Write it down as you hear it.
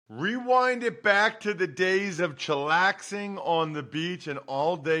Rewind it back to the days of chillaxing on the beach and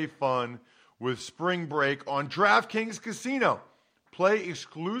all-day fun with spring break on DraftKings Casino. Play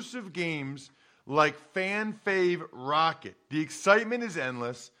exclusive games like Fan Fave Rocket. The excitement is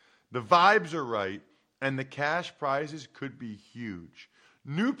endless, the vibes are right, and the cash prizes could be huge.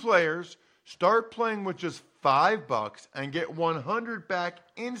 New players start playing with just $5 and get $100 back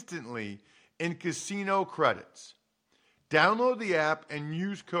instantly in casino credits. Download the app and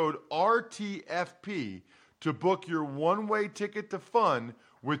use code RTFP to book your one-way ticket to fun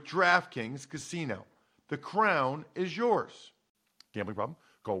with DraftKings Casino. The crown is yours. Gambling problem?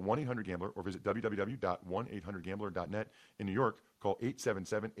 Call 1-800-GAMBLER or visit www.1800gambler.net. In New York, call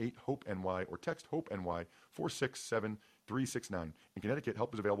 877-8-HOPE-NY or text HOPE-NY 467-369. In Connecticut,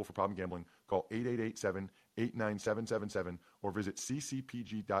 help is available for problem gambling. Call 888-7-897-7777 or visit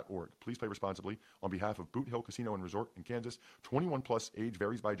ccpg.org. Please play responsibly. On behalf of Boot Hill Casino and Resort in Kansas, 21 plus, age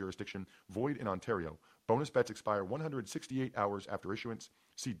varies by jurisdiction, void in Ontario. Bonus bets expire 168 hours after issuance.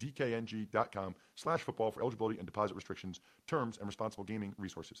 See dkng.com/football for eligibility and deposit restrictions, terms, and responsible gaming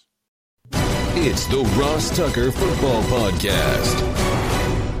resources. It's the Ross Tucker Football Podcast.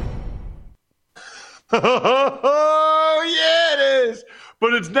 Oh, yeah, it is.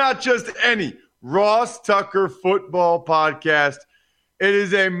 But it's not just any Ross Tucker Football Podcast. It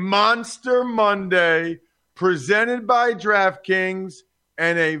is a Monster Monday presented by DraftKings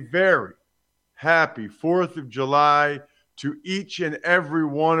and a very happy 4th of July to each and every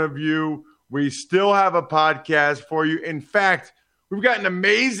one of you. We still have a podcast for you. In fact, we've got an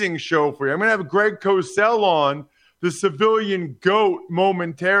amazing show for you. I'm going to have Greg Cosell on, the civilian GOAT,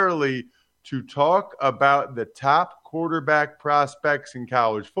 momentarily to talk about the top quarterback prospects in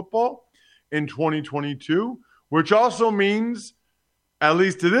college football in 2022, which also means, at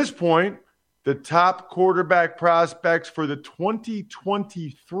least to this point, the top quarterback prospects for the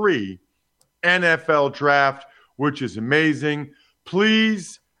 2023 NFL draft, which is amazing.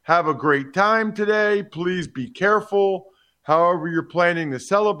 Please have a great time today. Please be careful. However you're planning to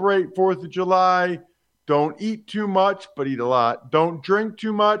celebrate 4th of July, don't eat too much, but eat a lot. Don't drink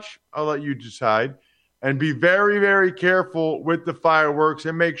too much. I'll let you decide. And be very, very careful with the fireworks.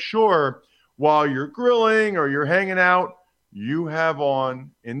 And make sure while you're grilling or you're hanging out, you have on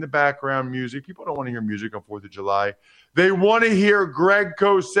in the background music. People don't want to hear music on 4th of July. They want to hear Greg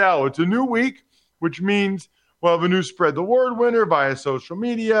Cosell. It's a new week, which means we'll have a new Spread the Word winner via social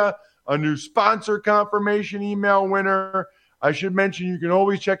media, a new sponsor confirmation email winner. I should mention you can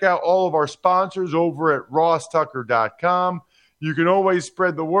always check out all of our sponsors over at rosstucker.com. You can always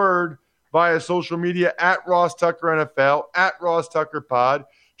spread the word via social media at Ross Tucker NFL, at Ross Tucker Pod.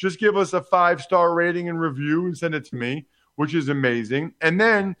 Just give us a 5-star rating and review and send it to me, which is amazing. And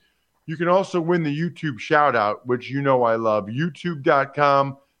then you can also win the YouTube shout out, which you know I love,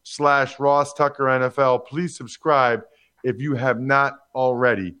 youtube.com/Ross Tucker NFL. Please subscribe if you have not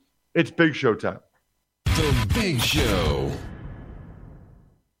already. It's Big Show time. The Big Show.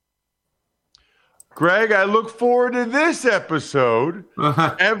 Greg, I look forward to this episode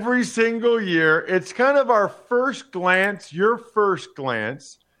every single year. It's kind of our first glance, your first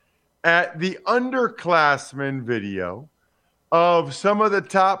glance at the underclassmen video of some of the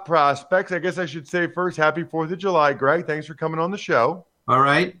top prospects. I guess I should say first, happy 4th of July, Greg. Thanks for coming on the show. All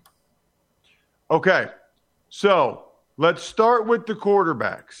right. Okay, so let's start with the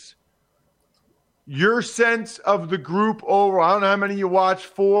quarterbacks. Your sense of the group over, I don't know how many you watched,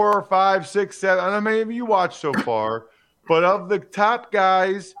 4, 5, 6, 7, I don't know how many of you watched so far, but of the top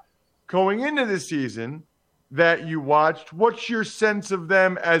guys going into the season that you watched, what's your sense of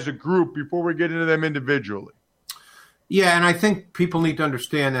them as a group before we get into them individually? Yeah, and I think people need to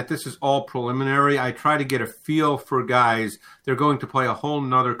understand that this is all preliminary. I try to get a feel for guys. They're going to play a whole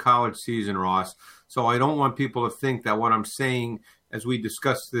nother college season, Ross. So I don't want people to think that what I'm saying as we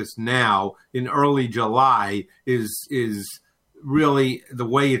discuss this now in early July is really the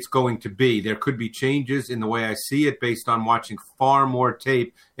way it's going to be. There could be changes in the way I see it based on watching far more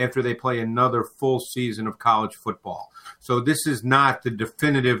tape after they play another full season of college football. So this is not the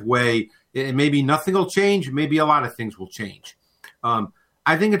definitive way. Maybe nothing will change. Maybe a lot of things will change. I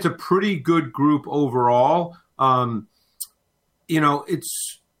think it's a pretty good group overall.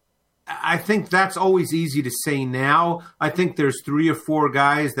 I think that's always easy to say now. I think there's 3 or 4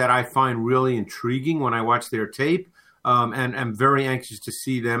 guys that I find really intriguing when I watch their tape, and I'm very anxious to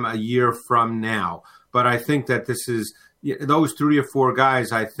see them a year from now. But I think that those 3 or 4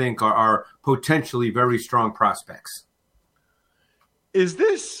 guys I think are potentially very strong prospects. Is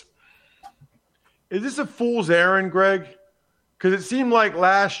this a fool's errand, Greg? Because it seemed like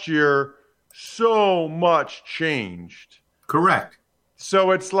last year so much changed. Correct.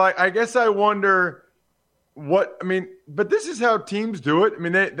 So it's like, I guess I wonder but this is how teams do it. I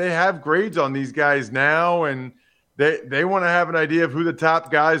mean, they have grades on these guys now, and they want to have an idea of who the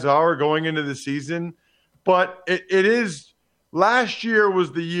top guys are going into the season. But it is, last year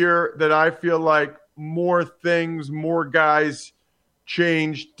was the year that I feel like more guys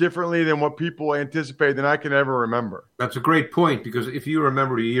changed differently than what people anticipated than I can ever remember. That's a great point, because if you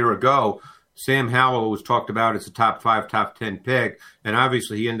remember a year ago, Sam Howell was talked about as a top 5, top 10 pick, and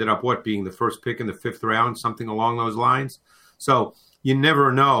obviously he ended up being the first pick in the 5th round, something along those lines. So you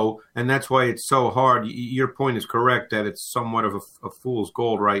never know, and that's why it's so hard. Your point is correct that it's somewhat of a fool's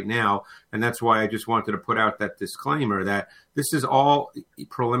gold right now, and that's why I just wanted to put out that disclaimer that this is all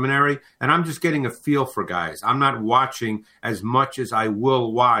preliminary, and I'm just getting a feel for guys. I'm not watching as much as I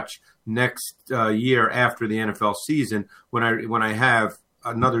will watch next year after the NFL season when I have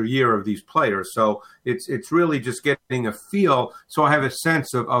another year of these players. So it's really just getting a feel, so I have a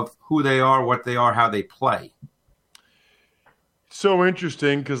sense of who they are, what they are, how they play. So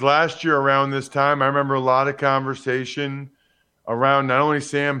interesting, because last year around this time, I remember a lot of conversation around not only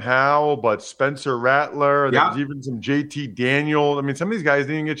Sam Howell, but Spencer Rattler. There was even some JT Daniel. I mean, some of these guys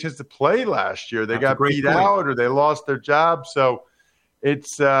didn't even get a chance to play last year. They got beat out or they lost their job. So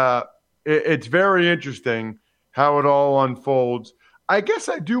it's very interesting how it all unfolds. I guess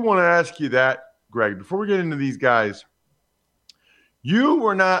I do want to ask you that, Greg, before we get into these guys. You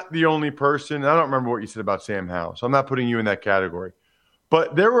were not the only person. I don't remember what you said about Sam Howell, so I'm not putting you in that category.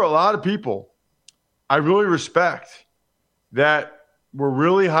 But there were a lot of people I really respect that were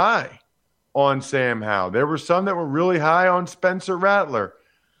really high on Sam Howell. There were some that were really high on Spencer Rattler.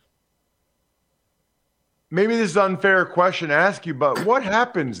 Maybe this is an unfair question to ask you, but what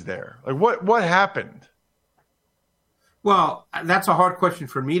happens there? Like what happened? Well, that's a hard question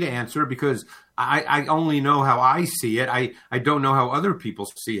for me to answer because I only know how I see it. I don't know how other people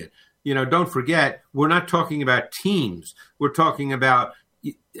see it. You know, don't forget, we're not talking about teams. We're talking about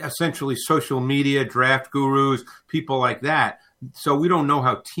essentially social media, draft gurus, people like that. So we don't know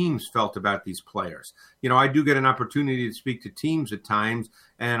how teams felt about these players. You know, I do get an opportunity to speak to teams at times,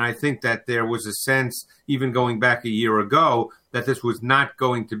 and I think that there was a sense, even going back a year ago, that this was not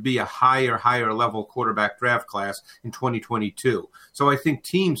going to be a higher level quarterback draft class in 2022. So I think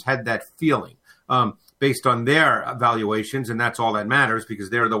teams had that feeling based on their evaluations, and that's all that matters because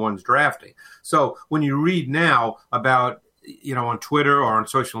they're the ones drafting. So when you read now about, you know, on Twitter or on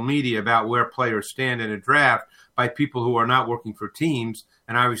social media about where players stand in a draft by people who are not working for teams,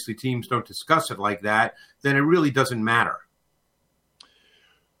 and obviously teams don't discuss it like that, then it really doesn't matter.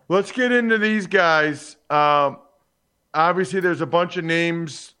 Let's get into these guys. Obviously, there's a bunch of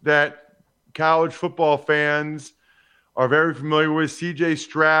names that college football fans are very familiar with. C.J.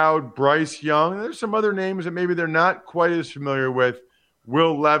 Stroud, Bryce Young. There's some other names that maybe they're not quite as familiar with.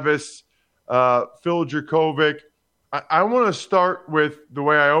 Will Levis, Phil Jurkovec. I want to start with the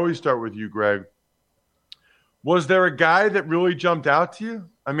way I always start with you, Greg. Was there a guy that really jumped out to you?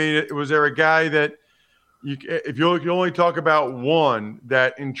 I mean, was there a guy that, if you only talk about one,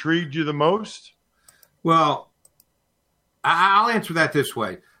 that intrigued you the most? Well, I'll answer that this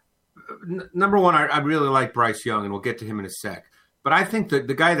way. Number one, I really like Bryce Young, and we'll get to him in a sec. But I think that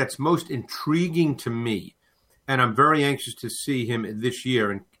the guy that's most intriguing to me, and I'm very anxious to see him this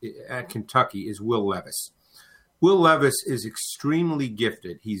year at Kentucky, is Will Levis. Will Levis is extremely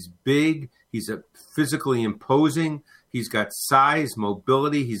gifted. He's big. He's physically imposing. He's got size,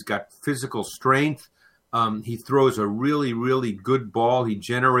 mobility. He's got physical strength. He throws a really, really good ball. He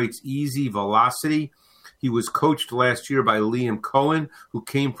generates easy velocity. He was coached last year by Liam Cohen, who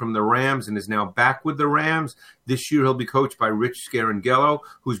came from the Rams and is now back with the Rams. This year he'll be coached by Rich Scarangello,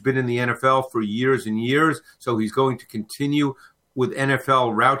 who's been in the NFL for years and years. So he's going to continue with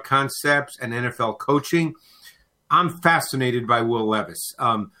NFL route concepts and NFL coaching. I'm fascinated by Will Levis.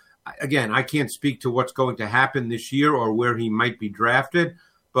 Again, I can't speak to what's going to happen this year or where he might be drafted,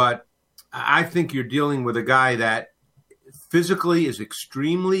 but I think you're dealing with a guy that physically is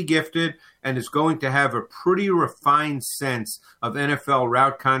extremely gifted and is going to have a pretty refined sense of NFL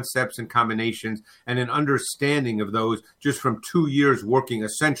route concepts and combinations and an understanding of those just from 2 years working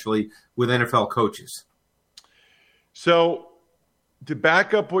essentially with NFL coaches. So to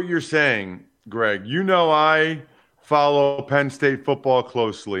back up what you're saying, Greg, you know I follow Penn State football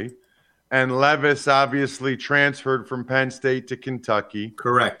closely, and Levis obviously transferred from Penn State to Kentucky.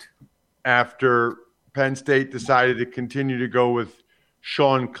 Correct. After Penn State decided to continue to go with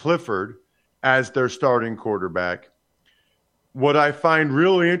Sean Clifford as their starting quarterback. What I find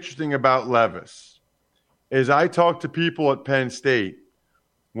really interesting about Levis is I talked to people at Penn State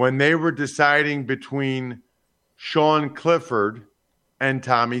when they were deciding between Sean Clifford and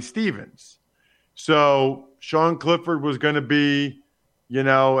Tommy Stevens. So Sean Clifford was going to be,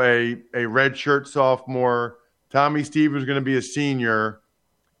 a redshirt sophomore. Tommy Stevens was going to be a senior.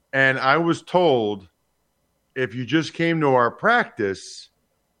 And I was told, if you just came to our practice,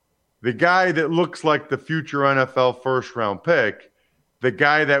 the guy that looks like the future NFL first-round pick, the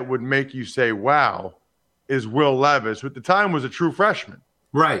guy that would make you say, wow, is Will Levis, who at the time was a true freshman.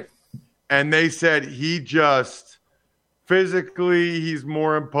 Right. And they said he just physically, he's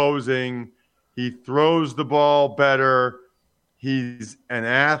more imposing. He throws the ball better. He's an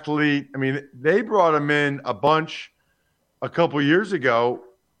athlete. I mean, they brought him in a couple years ago,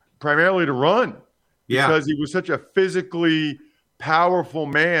 primarily to run. Yeah. Because he was such a physically powerful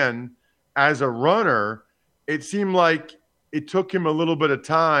man as a runner. It seemed like it took him a little bit of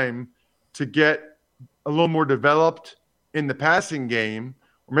time to get a little more developed in the passing game.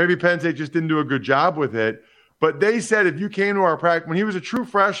 Or maybe Penn State just didn't do a good job with it. But they said if you came to our practice, when he was a true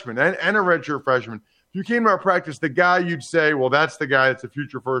freshman and a redshirt freshman, if you came to our practice, the guy you'd say, well, that's the guy that's a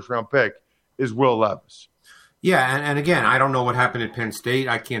future first-round pick, is Will Levis. Yeah, and again, I don't know what happened at Penn State.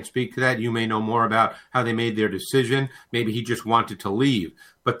 I can't speak to that. You may know more about how they made their decision. Maybe he just wanted to leave.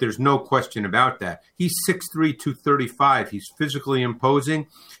 But there's no question about that. He's 6'3", 235. He's physically imposing.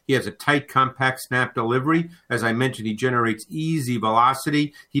 He has a tight, compact snap delivery. As I mentioned, he generates easy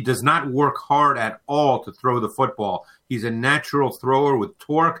velocity. He does not work hard at all to throw the football. He's a natural thrower with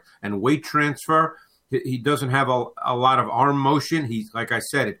torque and weight transfer. He doesn't have a lot of arm motion. He's, like I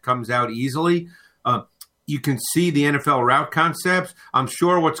said, it comes out easily. You can see the NFL route concepts. I'm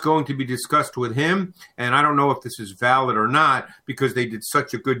sure what's going to be discussed with him, and I don't know if this is valid or not, because they did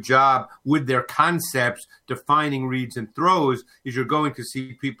such a good job with their concepts defining reads and throws, is you're going to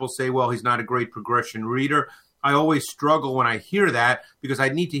see people say, well, he's not a great progression reader. I always struggle when I hear that, because I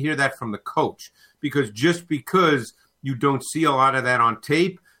need to hear that from the coach. Because just because you don't see a lot of that on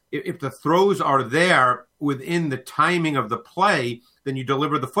tape, if the throws are there within the timing of the play, then you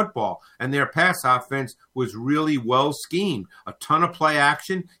deliver the football. And their pass offense was really well schemed. A ton of play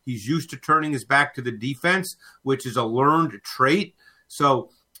action. He's used to turning his back to the defense, which is a learned trait.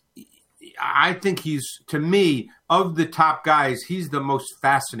 So I think he's, to me, of the top guys, he's the most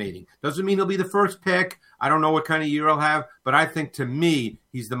fascinating. Doesn't mean he'll be the first pick. I don't know what kind of year he'll have, but I think, to me,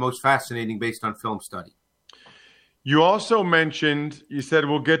 he's the most fascinating based on film study. You also mentioned, you said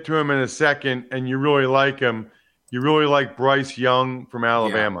we'll get to him in a second, and you really like him. You really like Bryce Young from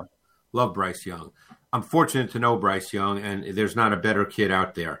Alabama. Yeah, love Bryce Young. I'm fortunate to know Bryce Young, and there's not a better kid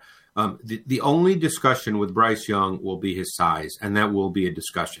out there. The only discussion with Bryce Young will be his size, and that will be a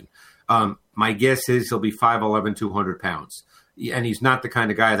discussion. My guess is he'll be 5'11", 200 pounds, and he's not the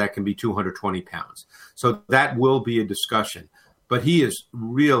kind of guy that can be 220 pounds. So that will be a discussion. But he is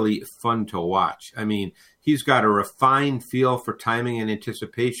really fun to watch. I mean, he's got a refined feel for timing and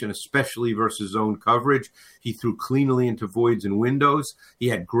anticipation, especially versus zone coverage. He threw cleanly into voids and windows. He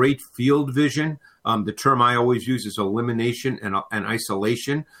had great field vision. The term I always use is elimination and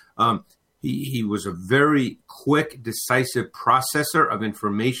isolation. He was a very quick, decisive processor of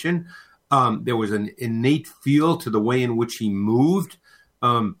information. There was an innate feel to the way in which he moved.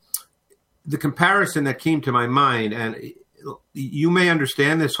 The comparison that came to my mind, and you may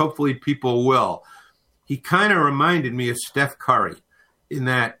understand this, hopefully people will. He kind of reminded me of Steph Curry in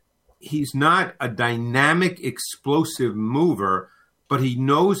that he's not a dynamic, explosive mover, but he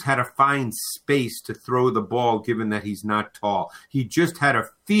knows how to find space to throw the ball given that he's not tall. He just had a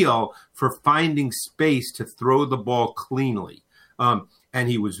feel for finding space to throw the ball cleanly. And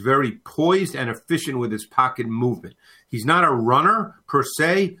he was very poised and efficient with his pocket movement. He's not a runner per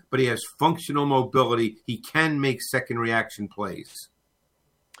se, but he has functional mobility. He can make second reaction plays.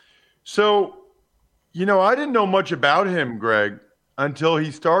 So, I didn't know much about him, Greg, until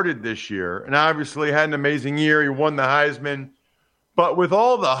he started this year. And obviously had an amazing year. He won the Heisman. But with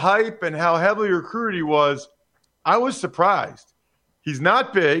all the hype and how heavily recruited he was, I was surprised. He's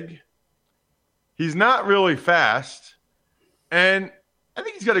not big. He's not really fast. And I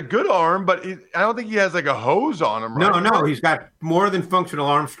think he's got a good arm, but I don't think he has like a hose on him. Right? No, he's got more than functional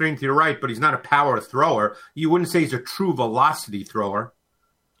arm strength. You're right, but he's not a power thrower. You wouldn't say he's a true velocity thrower.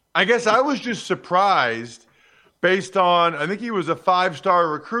 I guess I was just surprised based on, I think he was a 5-star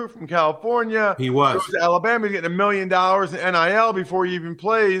recruit from California. He was. Goes to Alabama. He's getting $1 million in NIL before he even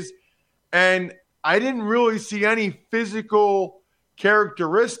plays. And I didn't really see any physical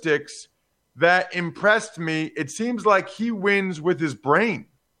characteristics that impressed me. It seems like he wins with his brain.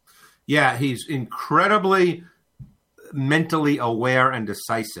 Yeah, he's incredibly mentally aware and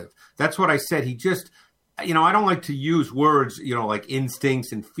decisive. That's what I said. I don't like to use words, like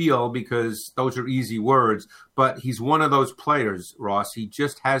instincts and feel, because those are easy words, but he's one of those players, Ross. He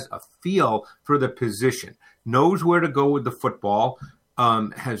just has a feel for the position, knows where to go with the football,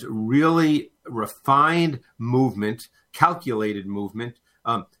 has really refined movement, calculated movement,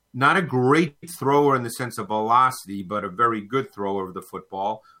 not a great thrower in the sense of velocity, but a very good thrower of the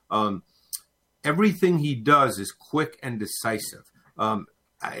football. Everything he does is quick and decisive.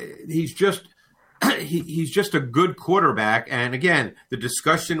 He's just a good quarterback. And again, the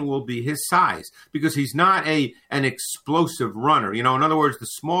discussion will be his size, because he's not an explosive runner. In other words, the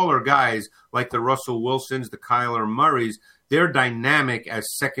smaller guys like the Russell Wilsons, the Kyler Murrays, they're dynamic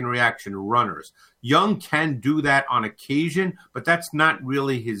as second reaction runners. Young can do that on occasion, but that's not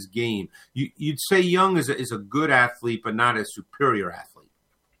really his game. You'd say Young is a good athlete, but not a superior athlete.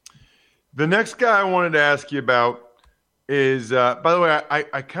 The next guy I wanted to ask you about is, by the way,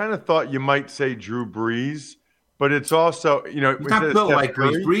 I kind of thought you might say Drew Brees, but it's also, he's not built like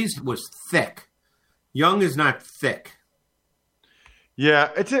Brees. Brees was thick. Young is not thick.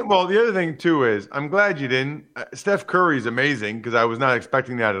 Yeah, well, the other thing, too, is I'm glad you didn't. Steph Curry's amazing, because I was not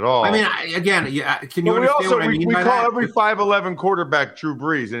expecting that at all. I mean, can you understand what I mean by that? We call every 5'11" quarterback Drew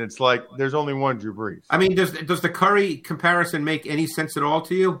Brees, and it's like there's only one Drew Brees. I mean, does the Curry comparison make any sense at all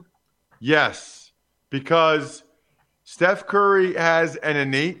to you? Yes, because Steph Curry has an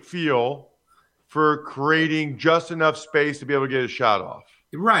innate feel for creating just enough space to be able to get a shot off.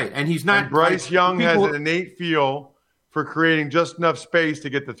 Right, and he's not. And Bryce Young has an innate feel for creating just enough space to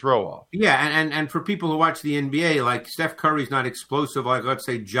get the throw off. Yeah, and for people who watch the NBA, like Steph Curry's not explosive like, let's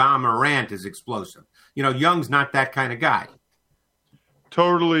say, Ja Morant is explosive. Young's not that kind of guy.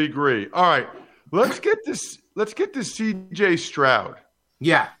 Totally agree. All right, let's get to C.J. Stroud.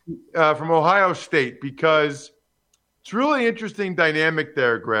 Yeah. From Ohio State, because it's really interesting dynamic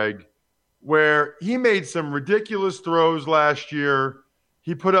there, Greg, where he made some ridiculous throws last year.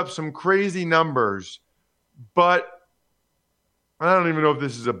 He put up some crazy numbers, but I don't even know if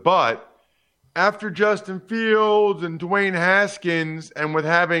this is a but. After Justin Fields and Dwayne Haskins, and with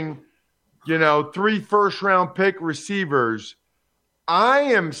having, 3 first-round pick receivers, I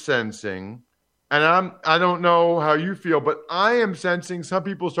am sensing, and I don't know how you feel, but I am sensing some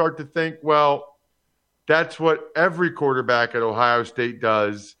people start to think, well, that's what every quarterback at Ohio State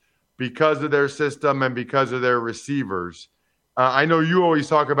does because of their system and because of their receivers. I know you always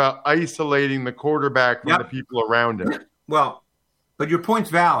talk about isolating the quarterback from the people around him. Well, but your point's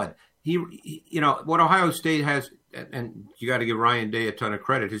valid. He, what Ohio State has, and you got to give Ryan Day a ton of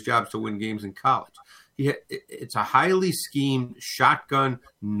credit. His job's to win games in college. It's a highly schemed shotgun,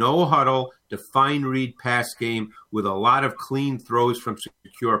 no huddle, define read pass game with a lot of clean throws from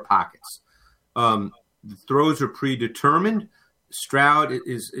secure pockets. The throws are predetermined. Stroud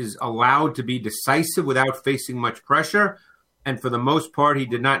is allowed to be decisive without facing much pressure. And for the most part, he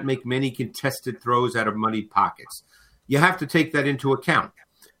did not make many contested throws out of muddied pockets. You have to take that into account,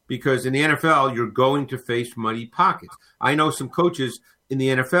 because in the NFL, you're going to face muddy pockets. I know some coaches in the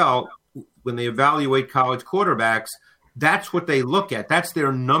NFL, when they evaluate college quarterbacks, that's what they look at. That's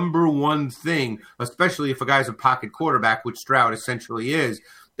their number one thing, especially if a guy's a pocket quarterback, which Stroud essentially is.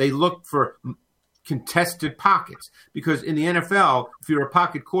 They look for contested pockets, because in the NFL, if you're a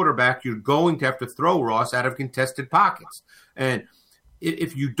pocket quarterback, you're going to have to throw, Ross, out of contested pockets. And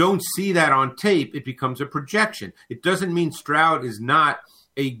if you don't see that on tape, it becomes a projection. It doesn't mean Stroud is not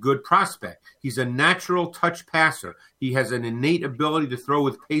a good prospect. He's a natural touch passer. He has an innate ability to throw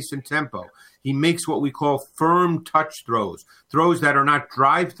with pace and tempo. He makes what we call firm touch throws that are not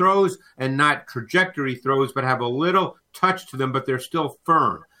drive throws and not trajectory throws, but have a little touch to them, but they're still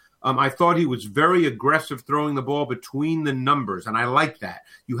firm. I thought he was very aggressive throwing the ball between the numbers, and I like that.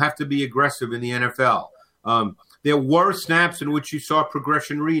 You have to be aggressive in the NFL. There were snaps in which you saw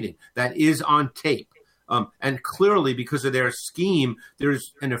progression reading. That is on tape. And clearly, because of their scheme,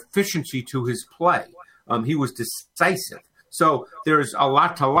 there's an efficiency to his play. He was decisive. So there's a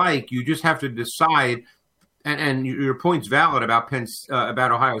lot to like. You just have to decide, and your point's valid about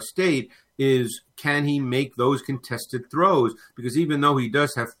about Ohio State, is can he make those contested throws? Because even though he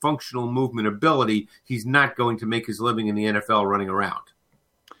does have functional movement ability, he's not going to make his living in the NFL running around.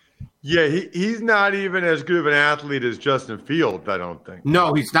 Yeah, he's not even as good of an athlete as Justin Fields, I don't think.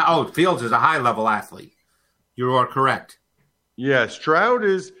 No, he's not. Oh, Fields is a high-level athlete. You are correct. Yeah, Stroud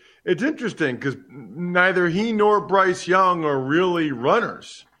is – it's interesting because neither he nor Bryce Young are really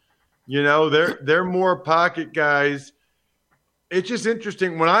runners. They're more pocket guys. It's just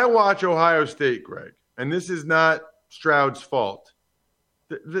interesting. When I watch Ohio State, Greg, and this is not Stroud's fault,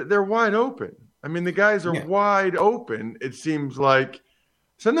 they're wide open. I mean, the guys are wide open, it seems like.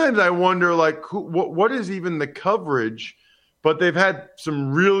 sometimes I wonder, like, what is even the coverage? But they've had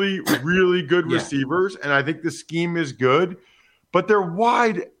some really, really good receivers, and I think the scheme is good. But they're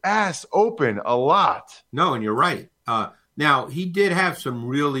wide ass open a lot. No, and you're right. Now, he did have some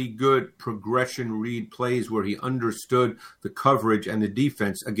really good progression read plays where he understood the coverage and the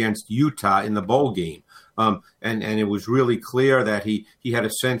defense against Utah in the bowl game. And it was really clear that he had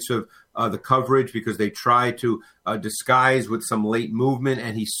a sense of the coverage because they tried to disguise with some late movement,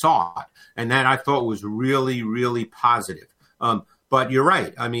 and he saw it. And that I thought was really, really positive. But you're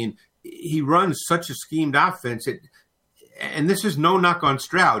right. I mean, he runs such a schemed offense. And this is no knock on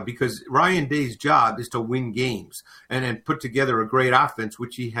Stroud, because Ryan Day's job is to win games and put together a great offense,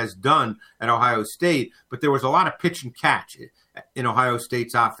 which he has done at Ohio State. But there was a lot of pitch and catch in Ohio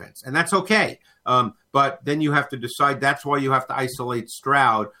State's offense, and that's okay. But then you have to decide that's why you have to isolate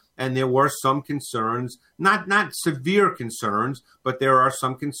Stroud. And there were some concerns, not severe concerns, but there are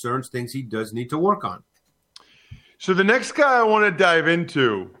some concerns, things he does need to work on. So the next guy I want to dive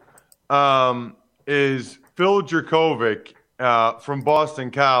into is Phil Jurkovec from Boston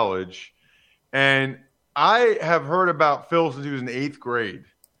College. And I have heard about Phil since he was in 8th grade.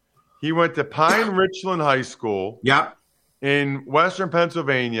 He went to Pine Richland High School in Western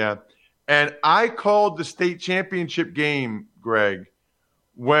Pennsylvania. And I called the state championship game, Greg,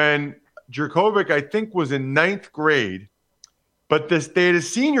 when Jurkovec, I think, was in 9th grade. But they had a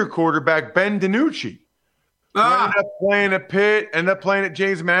senior quarterback, Ben DiNucci. Ended up playing at Pitt, ended up playing at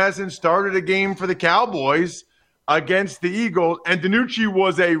James Madison, started a game for the Cowboys against the Eagles, and DiNucci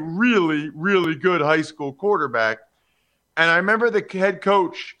was a really, really good high school quarterback. And I remember the head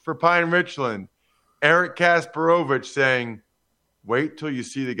coach for Pine Richland, Eric Kasparovich, saying, wait till you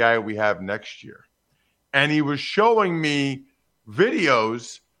see the guy we have next year. And he was showing me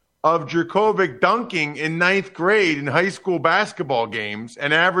videos of Jurkovec dunking in 9th grade in high school basketball games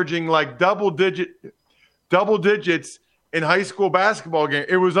and averaging like double digits in high school basketball game.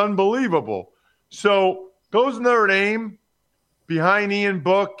 It was unbelievable. So goes Notre Dame behind Ian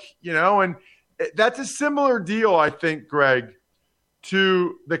Book, and that's a similar deal, I think, Greg,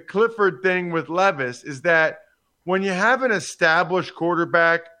 to the Clifford thing with Levis, is that when you have an established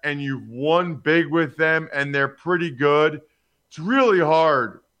quarterback and you've won big with them and they're pretty good, it's really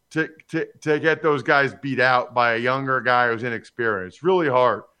hard to get those guys beat out by a younger guy who's inexperienced. Really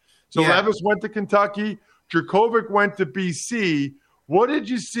hard. So Levis went to Kentucky. Jurkovec went to BC. What did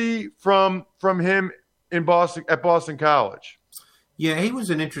you see from him in Boston at Boston College? Yeah, he was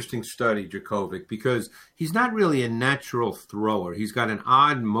an interesting study, Jurkovec, because he's not really a natural thrower. He's got an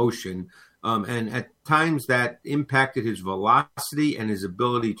odd motion, and at times that impacted his velocity and his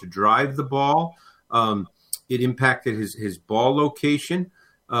ability to drive the ball. It impacted his ball location.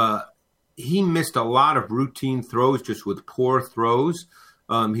 He missed a lot of routine throws just with poor throws.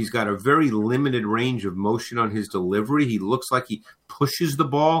 He's got a very limited range of motion on his delivery. He looks like he pushes the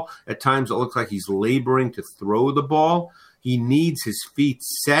ball. At times it looks like he's laboring to throw the ball. He needs his feet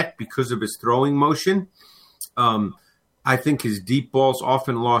set because of his throwing motion. I think his deep balls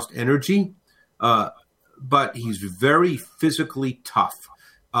often lost energy, but he's very physically tough.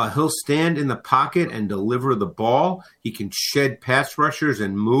 He'll stand in the pocket and deliver the ball. He can shed pass rushers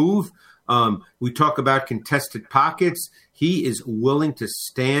and move. We talk about contested pockets. He is willing to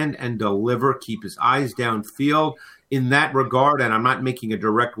stand and deliver, keep his eyes downfield in that regard. And I'm not making a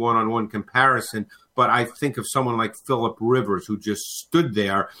direct one-on-one comparison, but I think of someone like Phillip Rivers, who just stood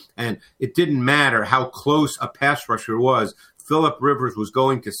there, and it didn't matter how close a pass rusher was. Phillip Rivers was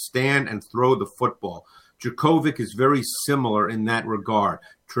going to stand and throw the football. Jurkovec is very similar in that regard.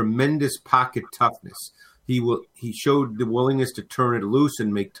 Tremendous pocket toughness. He showed the willingness to turn it loose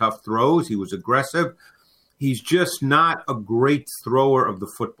and make tough throws. He was aggressive. He's just not a great thrower of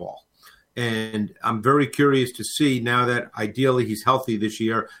the football. And I'm very curious to see now that ideally he's healthy this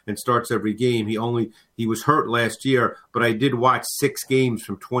year and starts every game. He was hurt last year, but I did watch 6 games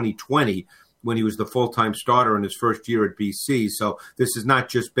from 2020 when he was the full-time starter in his first year at BC. So this is not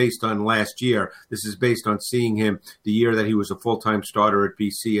just based on last year. This is based on seeing him the year that he was a full-time starter at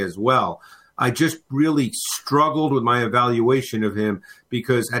BC as well. I just really struggled with my evaluation of him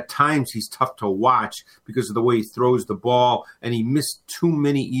because at times he's tough to watch because of the way he throws the ball, and he missed too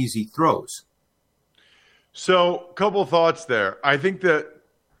many easy throws. So a couple of thoughts there. I think that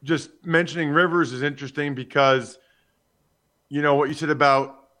just mentioning Rivers is interesting because, what you said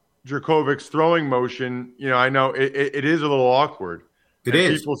about Jurkovec's throwing motion, I know it is a little awkward. It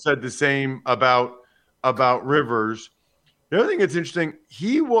is. People said the same about Rivers. The other thing that's interesting,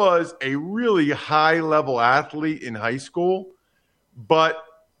 he was a really high-level athlete in high school, but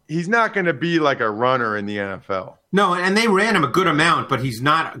he's not going to be like a runner in the NFL. No, and they ran him a good amount, but he's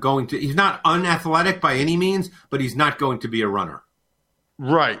not unathletic by any means, but he's not going to be a runner.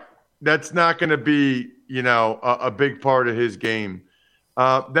 Right. That's not going to be, a big part of his game.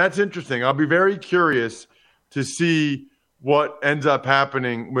 That's interesting. I'll be very curious to see what ends up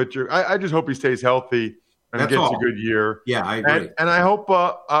happening with I just hope he stays healthy and gets a good year. Yeah, I agree. And I hope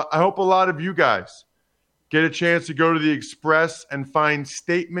a lot of you guys get a chance to go to the Express and find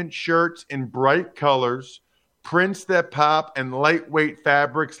statement shirts in bright colors, prints that pop, and lightweight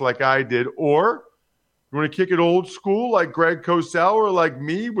fabrics like I did. Or you want to kick it old school like Greg Cosell or like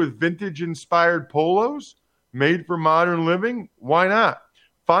me with vintage-inspired polos made for modern living? Why not?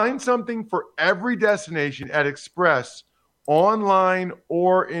 Find something for every destination at Express, online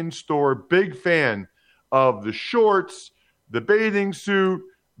or in-store. Big fan of the shorts, the bathing suit,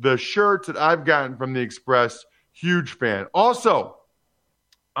 the shirts that I've gotten from the Express. Huge fan. Also,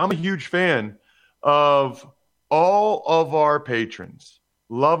 I'm a huge fan of all of our patrons.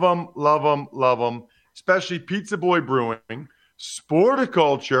 Love them, love them, love them. Especially Pizza Boy Brewing,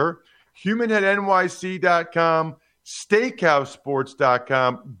 Sporticulture, HumanHeadNYC.com,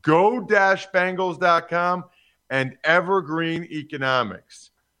 SteakhouseSports.com, Go-Bengals.com, and Evergreen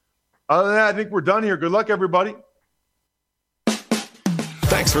Economics. Other than that, I think we're done here. Good luck, everybody.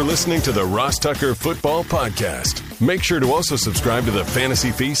 Thanks for listening to the Ross Tucker Football Podcast. Make sure to also subscribe to the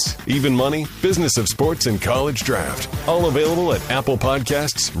Fantasy Feast, Even Money, Business of Sports, and College Draft. All available at Apple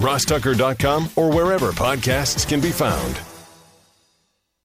Podcasts, RossTucker.com, or wherever podcasts can be found.